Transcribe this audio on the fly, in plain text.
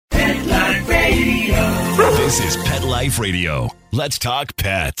This is Pet Life Radio. Let's talk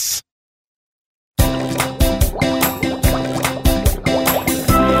pets.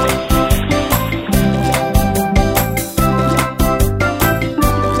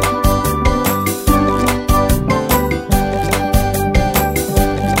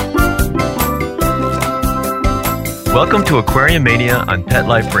 Welcome to Aquarium Mania on Pet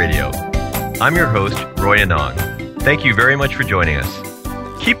Life Radio. I'm your host, Roy Anand. Thank you very much for joining us.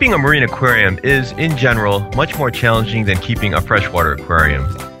 Keeping a marine aquarium is, in general, much more challenging than keeping a freshwater aquarium.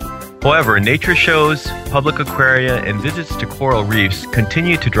 However, nature shows, public aquaria, and visits to coral reefs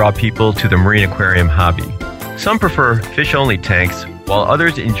continue to draw people to the marine aquarium hobby. Some prefer fish-only tanks, while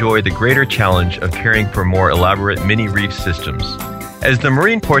others enjoy the greater challenge of caring for more elaborate mini-reef systems. As the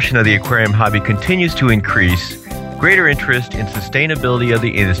marine portion of the aquarium hobby continues to increase, greater interest in sustainability of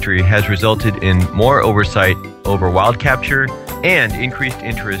the industry has resulted in more oversight over wild capture and increased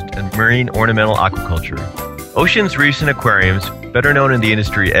interest in marine ornamental aquaculture. Oceans, Reefs, and Aquariums, better known in the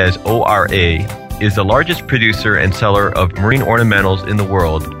industry as ORA, is the largest producer and seller of marine ornamentals in the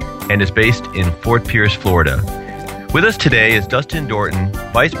world and is based in Fort Pierce, Florida. With us today is Dustin Dorton,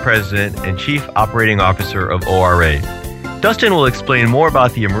 Vice President and Chief Operating Officer of ORA. Dustin will explain more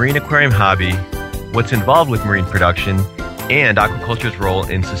about the marine aquarium hobby, what's involved with marine production, and aquaculture's role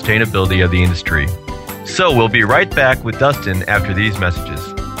in sustainability of the industry. So we'll be right back with Dustin after these messages.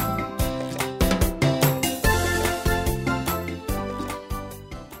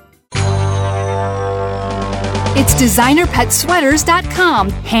 It's DesignerPetSweaters.com.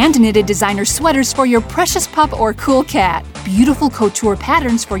 Hand-knitted designer sweaters for your precious pup or cool cat. Beautiful couture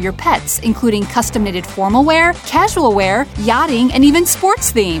patterns for your pets, including custom-knitted formal wear, casual wear, yachting, and even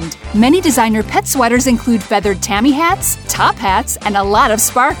sports-themed. Many designer pet sweaters include feathered tammy hats, top hats, and a lot of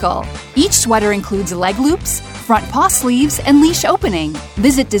sparkle. Each sweater includes leg loops, front paw sleeves, and leash opening.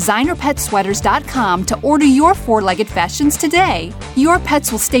 Visit DesignerPetSweaters.com to order your four-legged fashions today. Your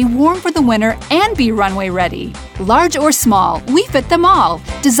pets will stay warm for the winter and be runway ready. Large or small, we fit them all.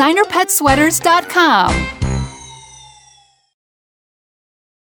 DesignerPetSweaters.com.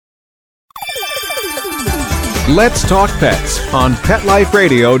 Let's Talk Pets on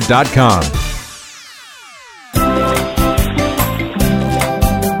PetLifeRadio.com.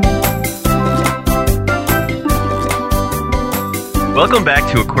 Welcome back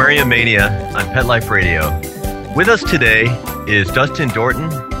to Aquarium Mania on Pet Life Radio. With us today is Dustin Dorton,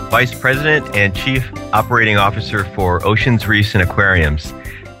 Vice President and Chief Operating Officer for Oceans, Reefs, and Aquariums.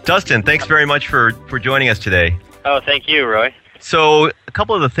 Dustin, thanks very much for joining us today. Oh, thank you, Roy. So a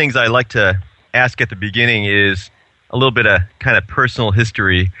couple of the things I'd like to ask at the beginning is a little bit of kind of personal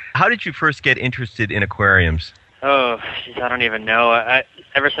history. How did you first get interested in aquariums? Oh, geez, I don't even know.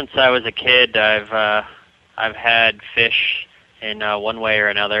 Ever since I was a kid, I've had fish in one way or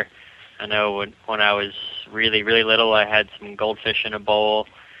another. I know when I was really, really little, I had some goldfish in a bowl,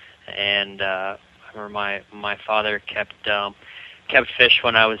 and I remember my father kept fish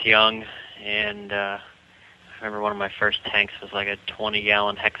when I was young, and I remember one of my first tanks was like a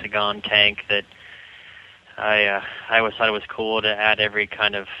 20-gallon hexagon tank that I always thought it was cool to add every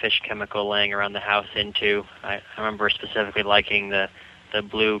kind of fish chemical laying around the house into. I remember specifically liking the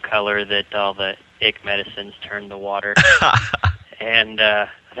blue color that all the ick medicines turned the water. And I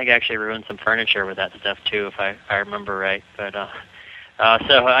think I actually ruined some furniture with that stuff too, if I remember right. But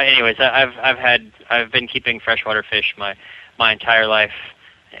anyways, I've been keeping freshwater fish my entire life,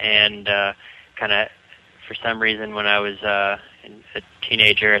 and kind of for some reason when I was a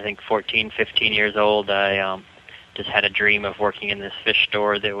teenager, I think 14, 15 years old, I just had a dream of working in this fish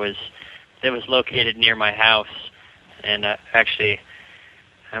store that was located near my house, and actually,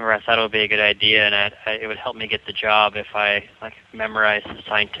 I remember I thought it would be a good idea, and it would help me get the job if I memorized the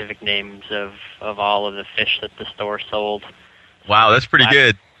scientific names of all of the fish that the store sold. Wow, that's pretty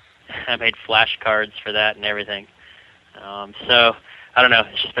good. I made flashcards for that and everything. So I don't know.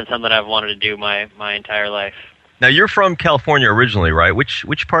 It's just been something I've wanted to do my entire life. Now you're from California originally, right? Which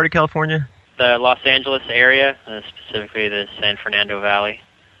part of California? The Los Angeles area, specifically the San Fernando Valley.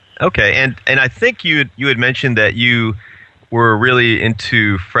 Okay, and I think you had mentioned that you were really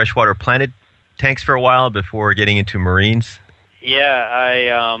into freshwater planted tanks for a while before getting into marines.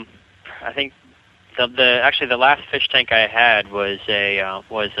 Yeah, I think the last fish tank I had was a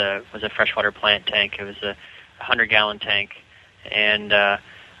freshwater plant tank. It was a 100-gallon tank, and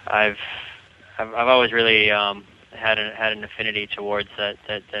I've always really had an affinity towards the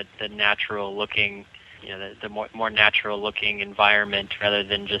natural looking, the more natural looking environment rather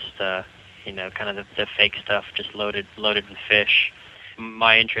than just kind of the fake stuff just loaded with fish.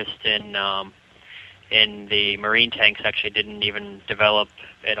 My interest in and the marine tanks actually didn't even develop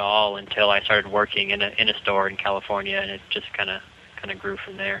at all until I started working in a store in California, and it just kind of grew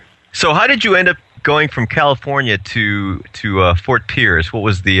from there. So how did you end up going from California to Fort Pierce? What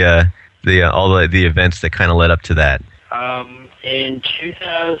was all the events that kind of led up to that? In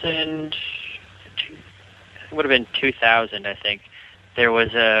 2000, it would have been 2000, I think. There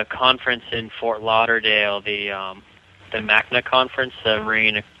was a conference in Fort Lauderdale, the MACNA conference, the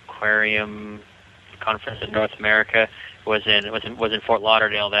Marine Aquarium Conference in North America, was in Fort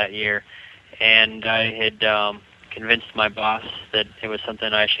Lauderdale that year, and I had convinced my boss that it was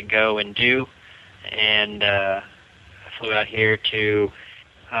something I should go and do, and I flew out here to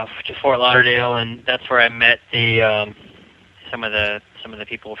Fort Lauderdale, and that's where I met some of the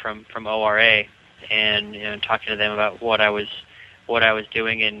people from ORA, and talking to them about what I was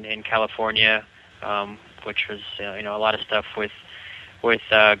doing in California, which was a lot of stuff with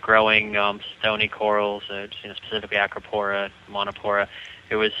growing stony corals, specifically Acropora, Monopora.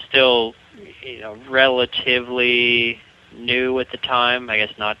 It was still relatively new at the time. I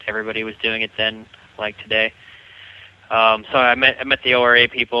guess not everybody was doing it then like today. So I met the ORA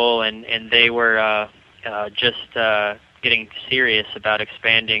people, and they were just getting serious about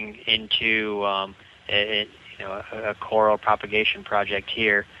expanding into a coral propagation project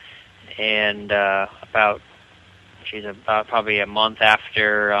here. And about probably a month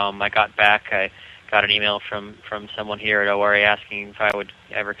after I got back, I got an email from someone here at ORA asking if I would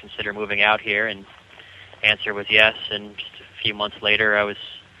ever consider moving out here, and the answer was yes. And just a few months later, I was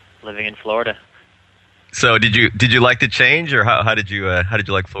living in Florida. So did you like the change, or how did you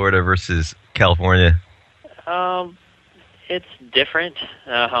like Florida versus California? It's different.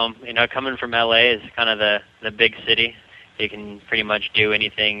 Coming from LA is kind of the big city. You can pretty much do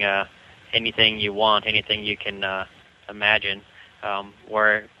anything you want, anything you can imagine.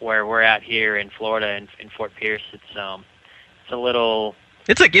 Where we're at here in Florida, in Fort Pierce, it's a little.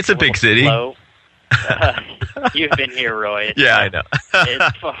 It's a big city. Slow. You've been here, Roy. I know.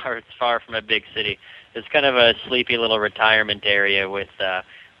 It's far from a big city. It's kind of a sleepy little retirement area with not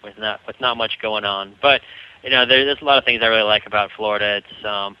much going on. But there's a lot of things I really like about Florida.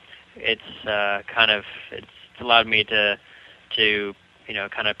 It's allowed me to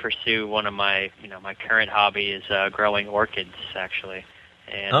kind of pursue one of my my current hobby is growing orchids, actually.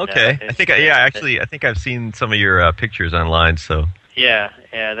 And, okay, I think I've seen some of your pictures online. So yeah,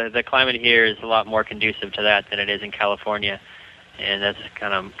 the climate here is a lot more conducive to that than it is in California, and that's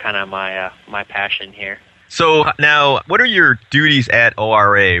kind of my passion here. So now, what are your duties at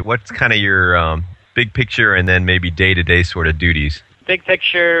ORA? What's kind of your big picture, and then maybe day-to-day sort of duties? Big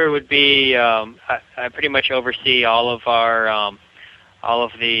picture would be I pretty much oversee all of our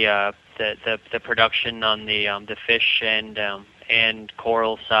the production on the fish and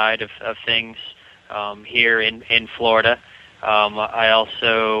coral side of things here in Florida. I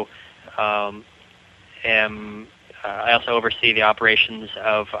also oversee the operations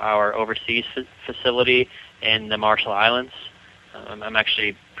of our overseas facility in the Marshall Islands. I'm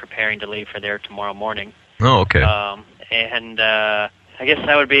actually preparing to leave for there tomorrow morning. Oh, okay. And I guess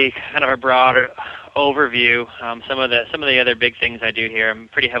that would be kind of a broad overview. Some of the other big things I do here, I'm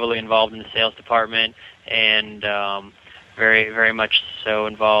pretty heavily involved in the sales department, and very, very much so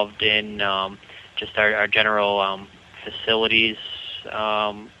involved in just our general facilities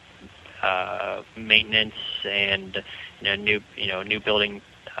maintenance and new building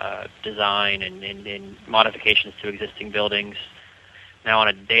design and modifications to existing buildings. Now on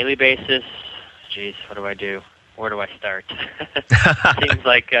a daily basis, what do I do? Where do I start? seems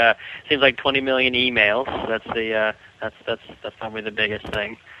like 20 million emails. That's probably the biggest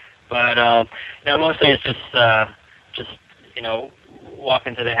thing. But mostly it's just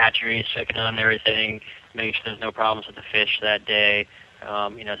walking to the hatcheries, checking on everything, making sure there's no problems with the fish that day.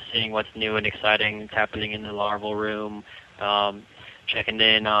 Seeing what's new and exciting that's happening in the larval room. Checking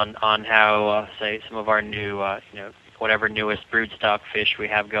in on how say some of our new whatever newest broodstock fish we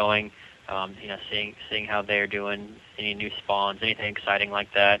have going. Seeing how they're doing, any new spawns, anything exciting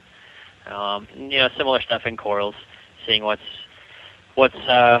like that. Similar stuff in corals, seeing what's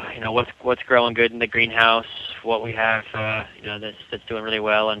growing good in the greenhouse, what we have that's doing really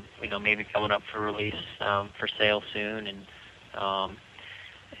well, and maybe coming up for release for sale soon, and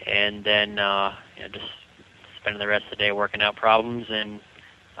then just spending the rest of the day working out problems and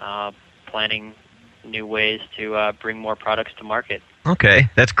planning new ways to bring more products to market. Okay,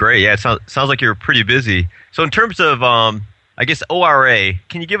 that's great. Yeah, it sounds like you're pretty busy. So in terms of, I guess, ORA,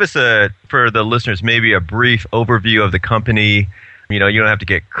 can you give us, for the listeners, maybe a brief overview of the company? You don't have to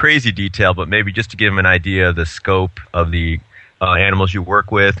get crazy detailed, but maybe just to give them an idea of the scope of the animals you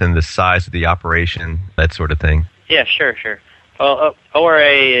work with and the size of the operation, that sort of thing? Yeah, sure. Well,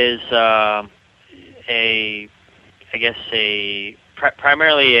 ORA is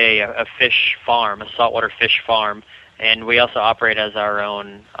primarily a fish farm, a saltwater fish farm, and we also operate as our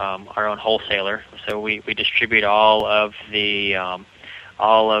own wholesaler. So we distribute all of the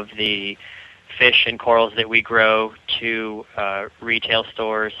fish and corals that we grow to retail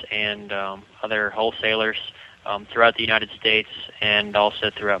stores and other wholesalers throughout the United States, and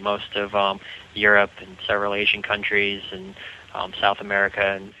also throughout most of Europe and several Asian countries and South America,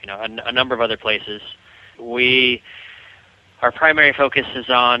 and a number of other places. Our primary focus is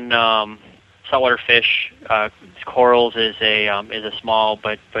on saltwater fish. Corals is a small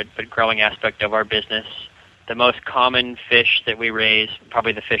but growing aspect of our business. The most common fish that we raise,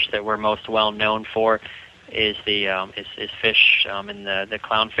 probably the fish that we're most well known for, is fish in the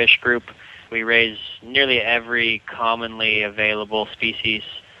clownfish group. We raise nearly every commonly available species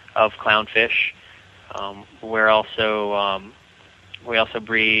of clownfish. We also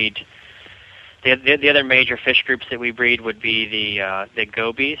breed. The other major fish groups that we breed would be the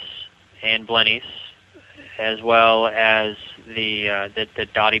gobies and blennies, as well as the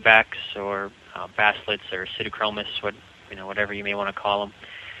dottybacks or basslets or pseudochromis, whatever you may want to call them.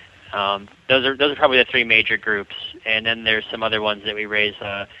 Those are probably the three major groups, and then there's some other ones that we raise,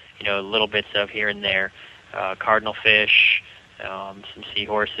 little bits of here and there, cardinal fish, some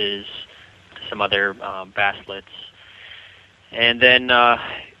seahorses, some other basslets, and then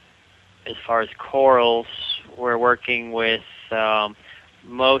as far as corals, we're working with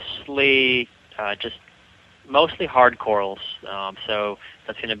mostly hard corals. So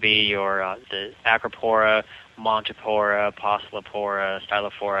that's going to be your the Acropora, Montipora, Pocillopora,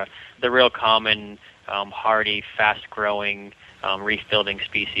 Stylophora, the real common, hardy, fast-growing, reef-building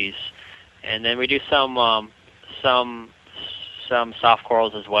species. And then we do some soft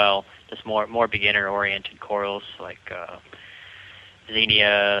corals as well, just more beginner-oriented corals like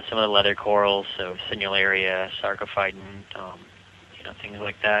Xenia, some of the leather corals, so Sinularia, Sarcophyton, things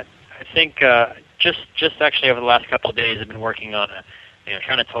like that. I think just actually over the last couple of days, I've been working on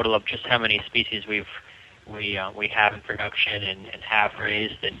trying to total up just how many species we have in production and have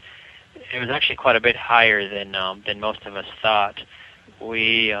raised, and it was actually quite a bit higher than most of us thought.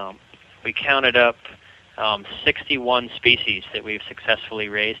 We counted up 61 species that we've successfully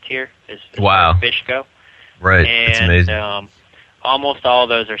raised here as wow. far as fish go. Right, and, that's amazing. Almost all of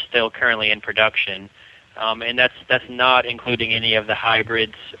those are still currently in production, and that's not including any of the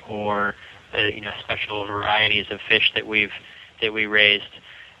hybrids or special varieties of fish that we raised.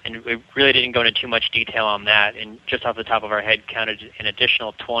 And we really didn't go into too much detail on that, and just off the top of our head counted an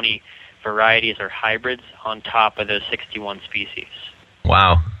additional 20 varieties or hybrids on top of those 61 species.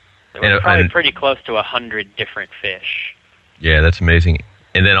 Wow. So we're probably pretty close to 100 different fish. Yeah, that's amazing.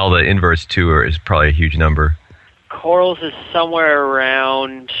 And then all the inverts, too, is probably a huge number. Corals is somewhere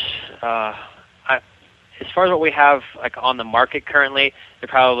around, as far as what we have on the market currently, they're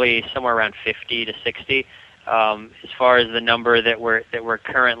probably somewhere around 50 to 60. As far as the number that we're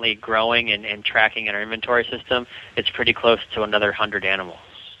currently growing and tracking in our inventory system, it's pretty close to another 100 animals.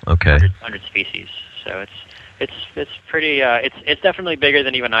 Okay. 100 species. So it's pretty. It's definitely bigger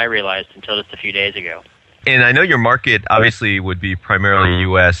than even I realized until just a few days ago. And I know your market obviously would be primarily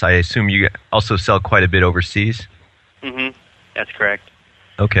U.S. I assume you also sell quite a bit overseas. Mm-hmm. That's correct.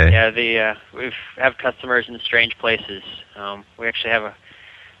 Okay. Yeah, we have customers in strange places. We actually have a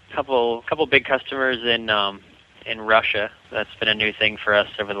couple big customers in Russia. That's been a new thing for us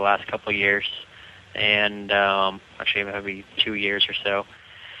over the last couple of years, and actually maybe 2 years or so.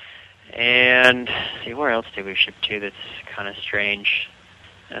 And see, where else do we ship to that's kind of strange?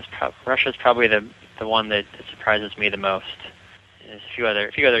 Russia's probably the one that surprises me the most. There's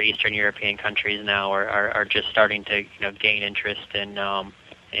a few other Eastern European countries now are just starting to gain interest in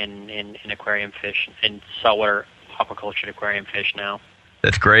aquarium fish, in saltwater aquaculture aquarium fish now.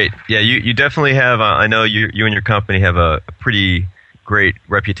 That's great. Yeah, you definitely have. I know you and your company have a pretty great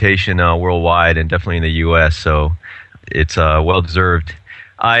reputation worldwide, and definitely in the U.S. So it's well deserved.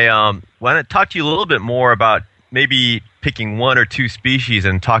 I want to talk to you a little bit more about maybe picking one or two species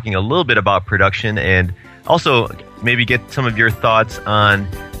and talking a little bit about production, and also maybe get some of your thoughts on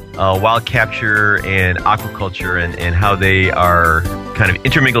wild capture and aquaculture and how they are kind of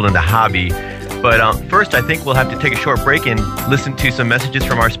intermingled in the hobby. But first, I think we'll have to take a short break and listen to some messages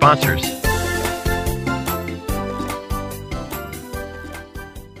from our sponsors.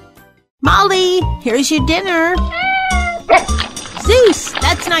 Molly, here's your dinner. Zeus,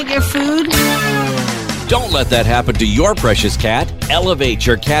 that's not your food. Don't let that happen to your precious cat. Elevate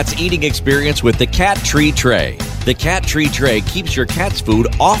your cat's eating experience with the Cat Tree Tray. The Cat Tree Tray keeps your cat's food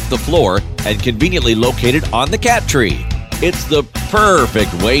off the floor and conveniently located on the cat tree. It's the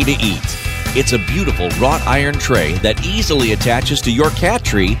perfect way to eat. It's a beautiful wrought iron tray that easily attaches to your cat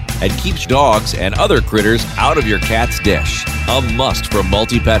tree and keeps dogs and other critters out of your cat's dish. A must for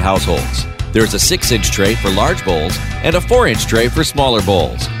multi-pet households. There's a 6-inch tray for large bowls and a 4-inch tray for smaller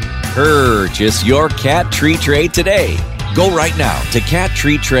bowls. Purchase your Cat Tree Tray today. Go right now to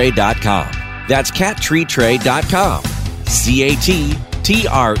cattreetray.com. That's cattreetray.com.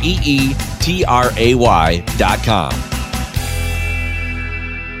 CATTREETRAY.com.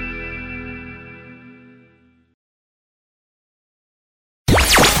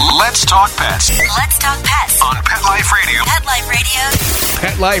 Let's talk pets Let's talk pets on Pet Life Radio. Pet Life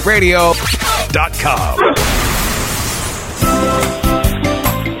Radio. PetLifeRadio.com.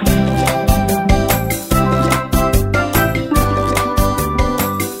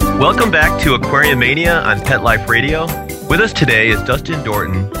 Welcome back to Aquarium Mania on Pet Life Radio. With us today is Dustin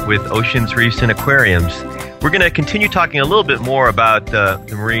Dorton with Oceans, Reefs, and Aquariums. We're going to continue talking a little bit more about the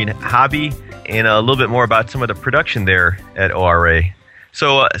marine hobby and a little bit more about some of the production there at ORA.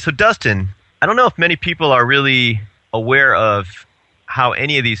 So Dustin, I don't know if many people are really aware of how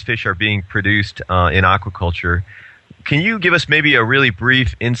any of these fish are being produced in aquaculture. Can you give us maybe a really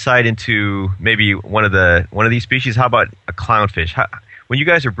brief insight into maybe one of these species? How about a clownfish? When you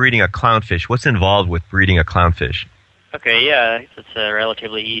guys are breeding a clownfish, what's involved with breeding a clownfish? Okay, yeah, it's a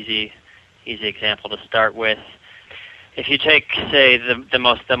relatively easy example to start with. If you take, say, the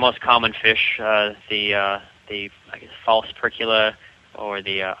most common fish, the I guess false percula, or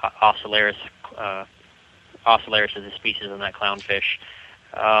the Ocellaris. Ocellaris is a species of that clownfish.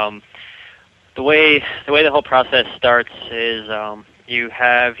 The way the whole process starts is you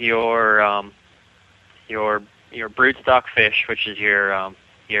have your broodstock fish, which is your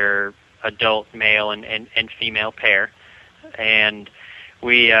adult male and female pair, and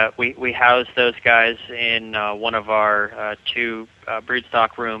we house those guys in one of our 2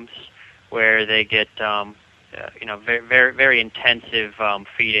 broodstock rooms where they get very, very, very intensive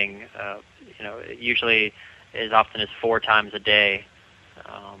feeding. Usually as often as 4 times a day,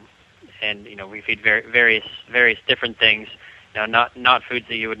 and we feed various different things. Not foods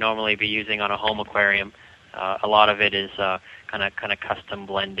that you would normally be using on a home aquarium. A lot of it is kind of custom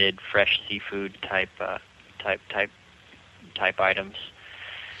blended fresh seafood type items,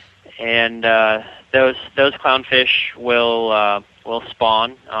 and those clownfish will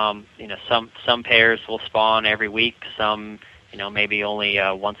spawn. Some pairs will spawn every week. Some maybe only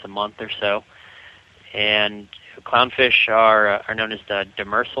once a month or so. And clownfish are known as the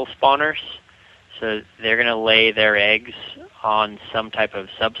demersal spawners. So they're going to lay their eggs on some type of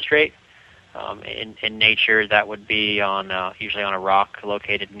substrate. In nature, that would be usually on a rock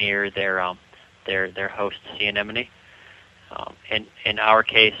located near their host sea anemone. In our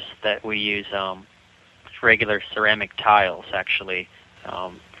case, that we use regular ceramic tiles actually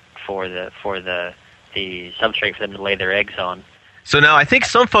for the substrate for them to lay their eggs on. So now I think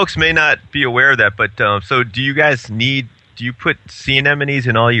some folks may not be aware of that, but so do you guys do you put sea anemones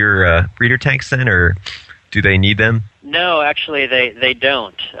in all your breeder tanks then, or do they need them? No, actually they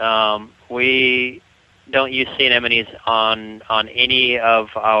don't. We don't use sea anemones on any of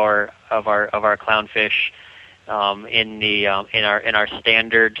our clownfish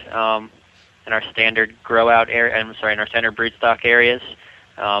in our standard grow out area. In our standard broodstock areas.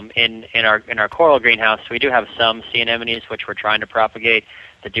 In our coral greenhouse, we do have some sea anemones which we're trying to propagate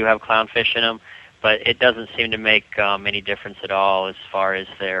that do have clownfish in them, but it doesn't seem to make any difference at all as far as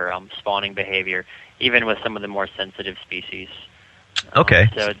their spawning behavior, even with some of the more sensitive species. Okay.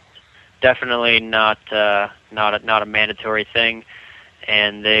 So it's definitely not a mandatory thing,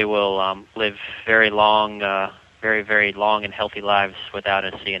 and they will live very long, very, very long and healthy lives without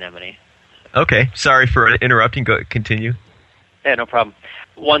a sea anemone. Okay. Sorry for interrupting. Continue. Yeah, no problem.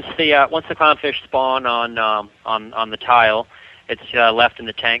 Once the clownfish spawn on the tile, it's left in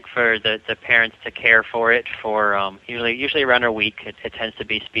the tank for the parents to care for it for usually around a week. It tends to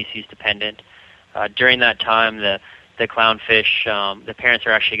be species dependent. During that time, the clownfish, the parents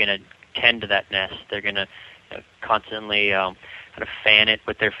are actually going to tend to that nest. They're going to constantly kind of fan it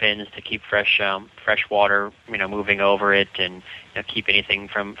with their fins to keep fresh water moving over it, and keep anything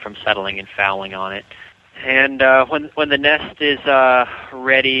from settling and fouling on it. And when the nest is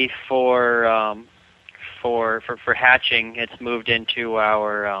ready for hatching, it's moved into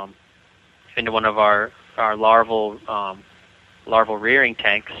into one of our larval rearing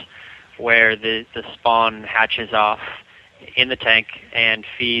tanks, where the spawn hatches off in the tank and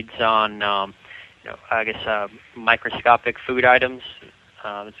feeds on microscopic food items.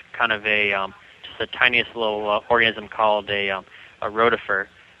 It's kind of just the tiniest little organism called a rotifer,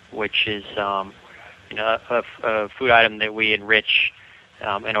 which is a food item that we enrich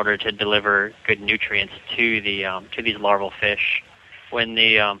in order to deliver good nutrients to these larval fish. When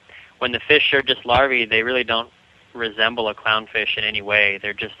the fish are just larvae, they really don't resemble a clownfish in any way.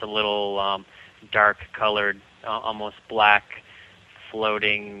 They're just a little dark-colored, almost black,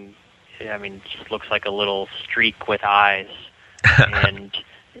 floating. I mean, just looks like a little streak with eyes, and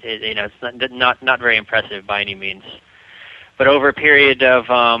it's not very impressive by any means. But over a period of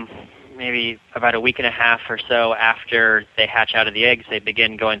maybe about a week and a half or so after they hatch out of the eggs, they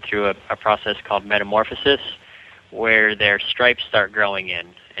begin going through a process called metamorphosis, where their stripes start growing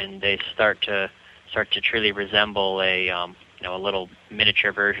in, and they start to truly resemble a little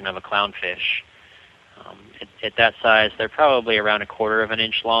miniature version of a clownfish. At that size, they're probably around 1/4 of an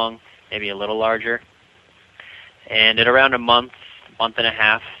inch long, maybe a little larger. And at around a month and a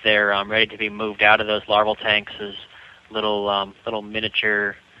half, they're ready to be moved out of those larval tanks as little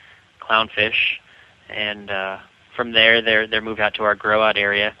miniature clownfish. And from there, they're moved out to our grow-out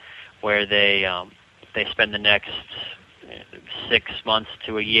area, where they spend the next 6 months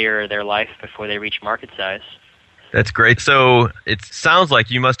to a year of their life before they reach market size. That's great. So it sounds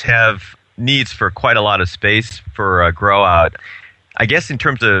like you must have needs for quite a lot of space for grow out. I guess in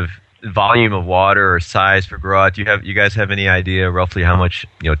terms of volume of water or size for grow out, do you guys have any idea roughly how much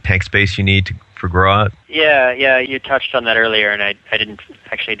tank space you need for grow out? Yeah, you touched on that earlier, and I didn't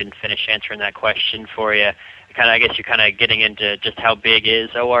finish answering that question for you. I guess you're kind of getting into just how big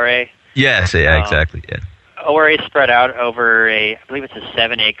is ORA. Yes, yeah, exactly. Yeah. ORA is spread out over I believe it's a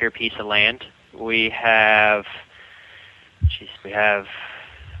 7-acre piece of land. We have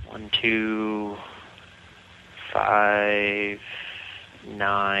 1, 2, 5,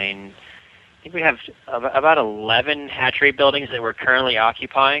 9. I think we have about 11 hatchery buildings that we're currently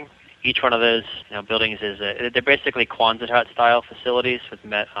occupying. Each one of those buildings they're basically Quonset hut style facilities with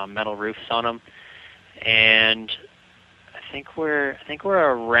metal roofs on them, and I think we're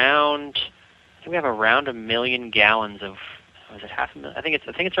around. I think we have around 1 million gallons of. Was it 500,000? I think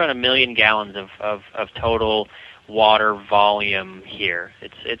it's around 1 million gallons of total water volume here.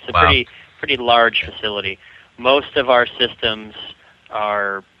 It's a Wow. pretty large facility. Most of our systems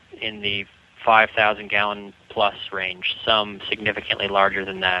are in the 5,000 gallon plus range. Some significantly larger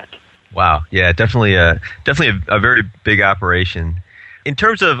than that. Wow. Yeah, definitely a very big operation. In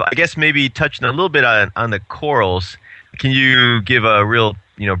terms of, I guess, maybe touching a little bit on the corals, can you give a real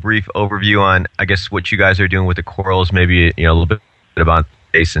brief overview on, I guess, what you guys are doing with the corals? Maybe a little bit about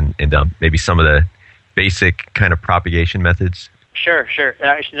space and maybe some of the basic kind of propagation methods. Sure.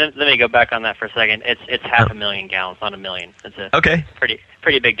 Actually, let me go back on that for a second. It's 500,000 gallons, not 1 million. It's a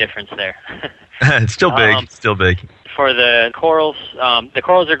pretty big difference there. It's still big. Still big. For the corals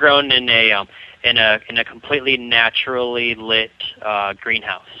are grown in a completely naturally lit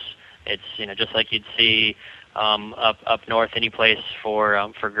greenhouse. It's just like you'd see up north any place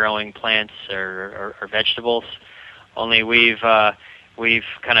for growing plants or vegetables. Only we've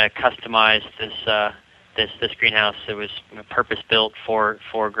kind of customized this greenhouse. It was purpose built for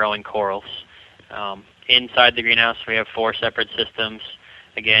growing corals. Inside the greenhouse, we have 4 separate systems,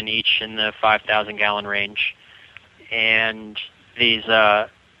 again each in the 5,000 gallon range, and these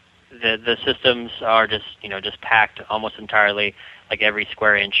the systems are just packed almost entirely, like every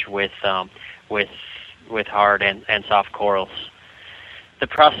square inch, with hard and soft corals. The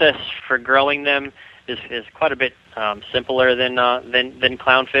process for growing them is quite a bit simpler than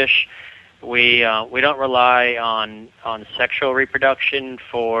clownfish. We don't rely on sexual reproduction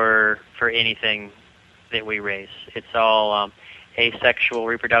for anything that we raise. It's all asexual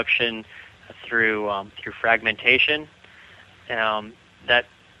reproduction through fragmentation.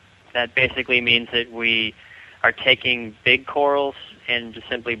 That basically means that we are taking big corals and just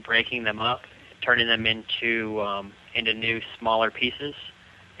simply breaking them up, turning them into new smaller pieces,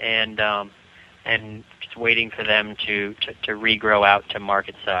 and just waiting for them to regrow out to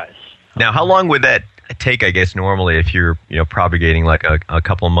market size. Now, how long would that take, I guess, normally if you're propagating like a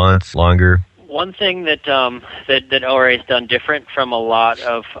couple of months, longer? One thing that ORA has done different from a lot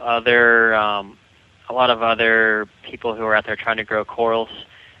of other people who are out there trying to grow corals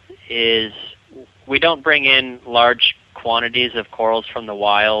is we don't bring in large quantities of corals from the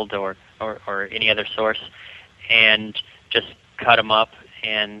wild or any other source and just cut them up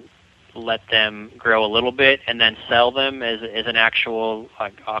and let them grow a little bit and then sell them as an actual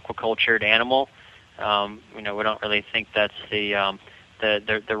aquacultured animal. We don't really think that's the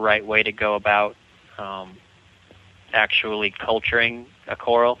right way to go about actually culturing a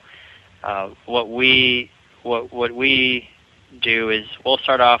coral. What we do is we'll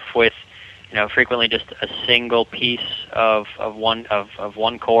start off with frequently just a single piece of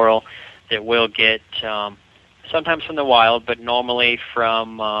one coral that we'll get sometimes from the wild, but normally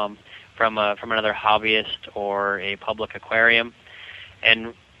from another hobbyist or a public aquarium,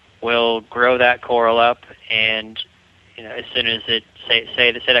 and we'll grow that coral up, and as soon as it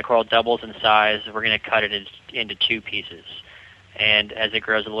say that coral doubles in size, we're going to cut it into two pieces, and as it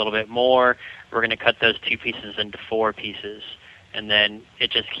grows a little bit more, we're going to cut those two pieces into four pieces, and then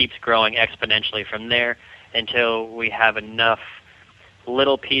it just keeps growing exponentially from there until we have enough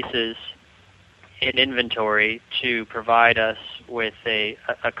little pieces in inventory to provide us with a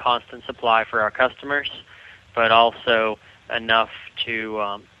constant supply for our customers, but also enough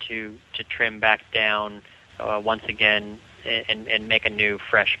to trim back down once again and make a new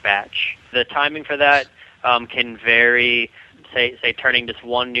fresh batch. The timing for that can vary. Say turning just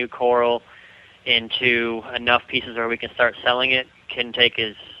one new coral into enough pieces where we can start selling it can take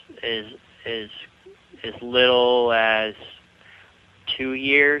as little as 2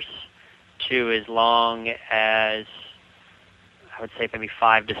 years to as long as, I would say, maybe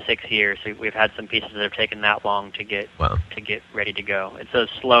 5 to 6 years. We've had some pieces that have taken that long to get ready to go. It's a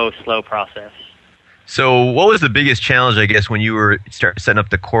slow process. So what was the biggest challenge, I guess, when you were setting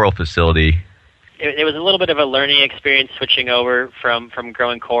up the coral facility? It was a little bit of a learning experience switching over from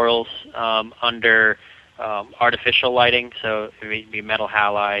growing corals under artificial lighting, so it would be metal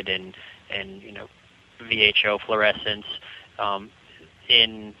halide and VHO fluorescence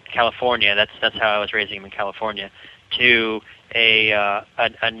in California. That's how I was raising them in California, to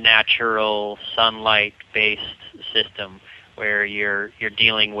a natural sunlight-based system where you're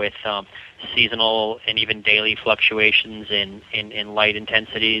dealing with seasonal and even daily fluctuations in light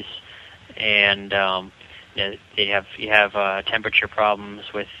intensities, and you have temperature problems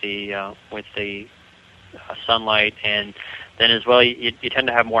with the sunlight, and then as well you tend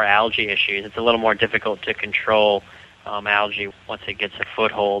to have more algae issues. It's a little more difficult to control algae once it gets a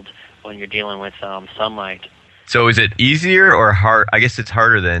foothold when you're dealing with sunlight. So is it easier or hard? I guess it's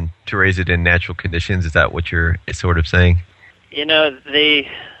harder than to raise it in natural conditions. Is that what you're sort of saying?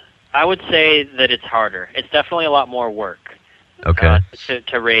 I would say that it's harder. It's definitely a lot more work. Okay.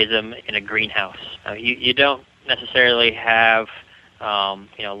 To raise them in a greenhouse. You don't necessarily have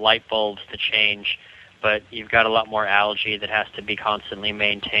light bulbs to change, but you've got a lot more algae that has to be constantly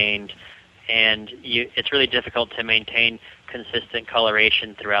maintained, and it's really difficult to maintain consistent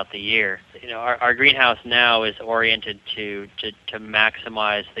coloration throughout the year. Our greenhouse now is oriented to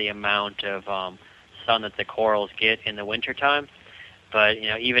maximize the amount of sun that the corals get in the wintertime, but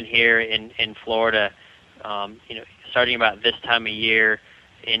even here in Florida, starting about this time of year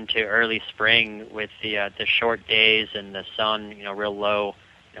into early spring with the short days and the sun real low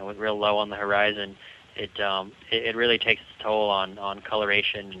on the horizon, it really takes its toll on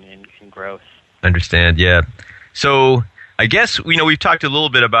coloration and growth. Understand, yeah. So I guess we've talked a little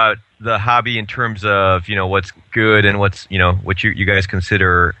bit about the hobby in terms of what's good and what's what you guys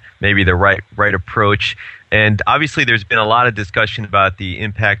consider maybe the right approach, and obviously there's been a lot of discussion about the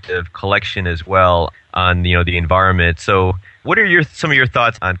impact of collection as well on the environment. So what are some of your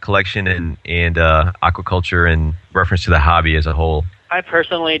thoughts on collection and aquaculture in reference to the hobby as a whole? I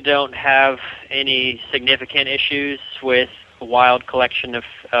personally don't have any significant issues with wild collection of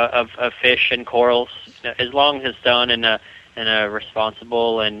fish and corals, as long as it's done in a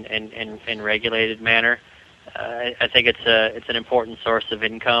responsible and regulated manner. I think it's an important source of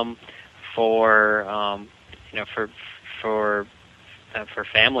income for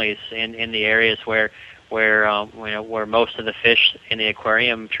families in the areas where most of the fish in the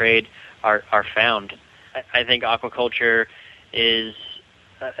aquarium trade are found. I think aquaculture is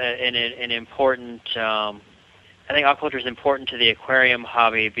an important. I think aquaculture is important to the aquarium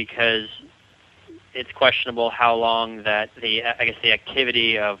hobby because it's questionable how long that the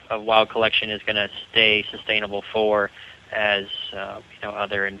activity of wild collection is going to stay sustainable for, as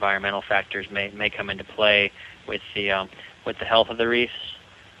other environmental factors may come into play with the health of the reefs.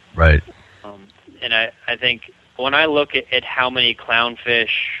 Right. And I think when I look at how many clownfish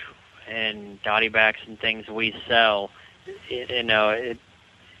and dottybacks and things we sell, it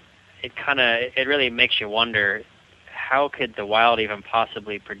really makes you wonder, how could the wild even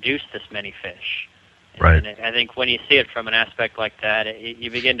possibly produce this many fish? Right. And I think when you see it from an aspect like that, you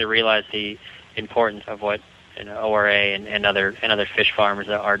begin to realize the importance of what ORA and other fish farmers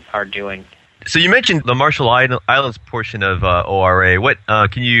are doing. So you mentioned the Marshall Islands portion of ORA. What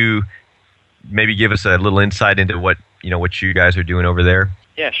can you maybe give us a little insight into what you guys are doing over there?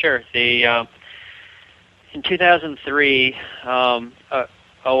 Yeah, sure. In 2003,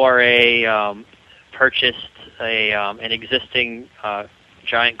 ORA purchased an existing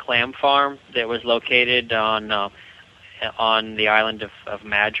giant clam farm that was located on the island of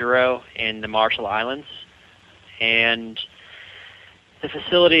Majuro in the Marshall Islands, and the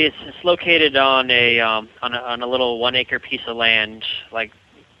facility is located on a little 1 acre piece of land, like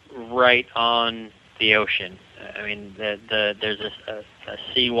right on the ocean. I mean, there's a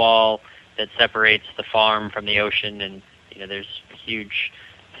seawall that separates the farm from the ocean, and there's huge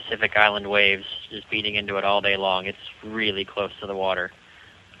Pacific Island waves just beating into it all day long. It's really close to the water.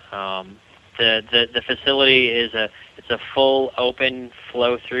 The facility is a full open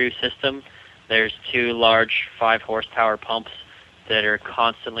flow through system. There's 2 large 5 horsepower pumps that are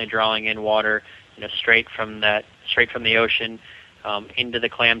constantly drawing in water, straight from the ocean into the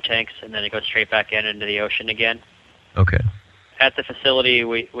clam tanks, and then it goes straight back into the ocean again. Okay. At the facility,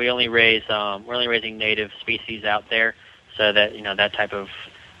 we're only raising native species out there, so that that type of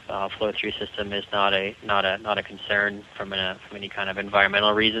flow through system is not a concern from any kind of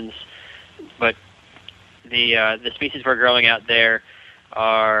environmental reasons. But the species we're growing out there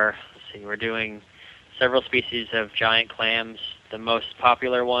are, we're doing several species of giant clams. The most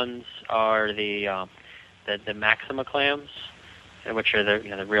popular ones are the Maxima clams, which are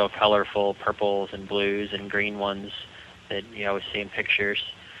the real colorful purples and blues and green ones that you always see in pictures.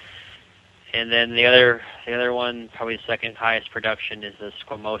 And then the other one, probably the second highest production, is the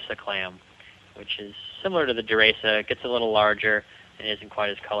Squamosa clam, which is similar to the Duresa. It gets a little larger and isn't quite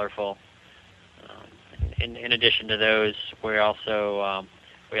as colorful. In addition to those, we also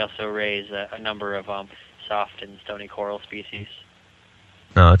raise a number of soft and stony coral species.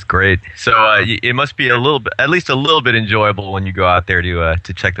 No, that's great. So it must be at least a little bit enjoyable when you go out there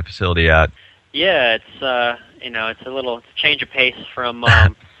to check the facility out. Yeah, it's it's a little change of pace from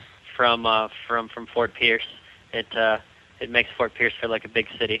Fort Pierce. It makes Fort Pierce feel like a big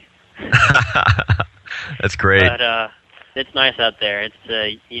city. That's great. But it's nice out there. It's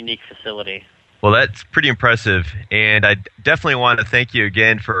a unique facility. Well, that's pretty impressive, and I definitely want to thank you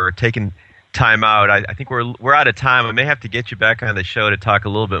again for taking time out. I think we're out of time. I may have to get you back on the show to talk a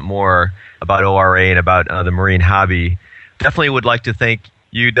little bit more about ORA and about the marine hobby. Definitely would like to thank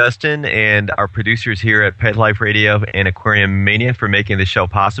you, Dustin, and our producers here at Pet Life Radio and Aquarium Mania for making this show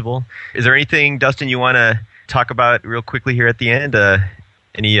possible. Is there anything, Dustin, you want to talk about real quickly here at the end?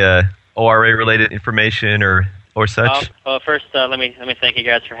 Any ORA-related information or such? Well, first, let me thank you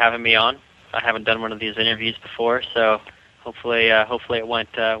guys for having me on. I haven't done one of these interviews before, so hopefully it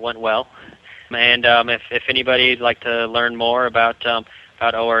went well. And if anybody would like to learn more about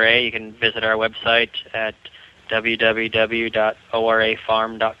ORA, you can visit our website at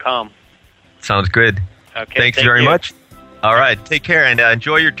www.orafarm.com. Sounds good. Okay. Thanks very much. All right. Take care and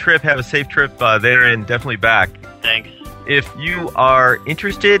enjoy your trip. Have a safe trip there and definitely back. Thanks. If you are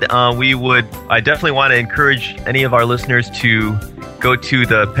interested, I definitely want to encourage any of our listeners to go to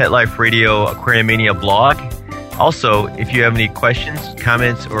the Pet Life Radio Aquarium Mania blog. Also, if you have any questions,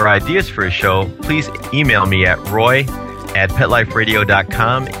 comments, or ideas for a show, please email me at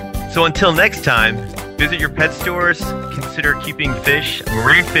roy@petliferadio.com. So until next time, visit your pet stores, consider keeping fish,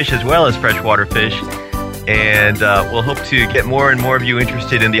 marine fish as well as freshwater fish, and we'll hope to get more and more of you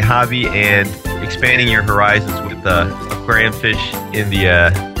interested in the hobby and expanding your horizons with aquarium fish in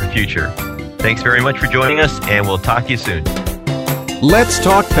the future. Thanks very much for joining us, and we'll talk to you soon. Let's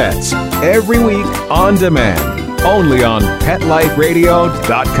Talk Pets, every week on demand, only on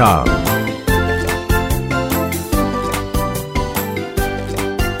PetLifeRadio.com.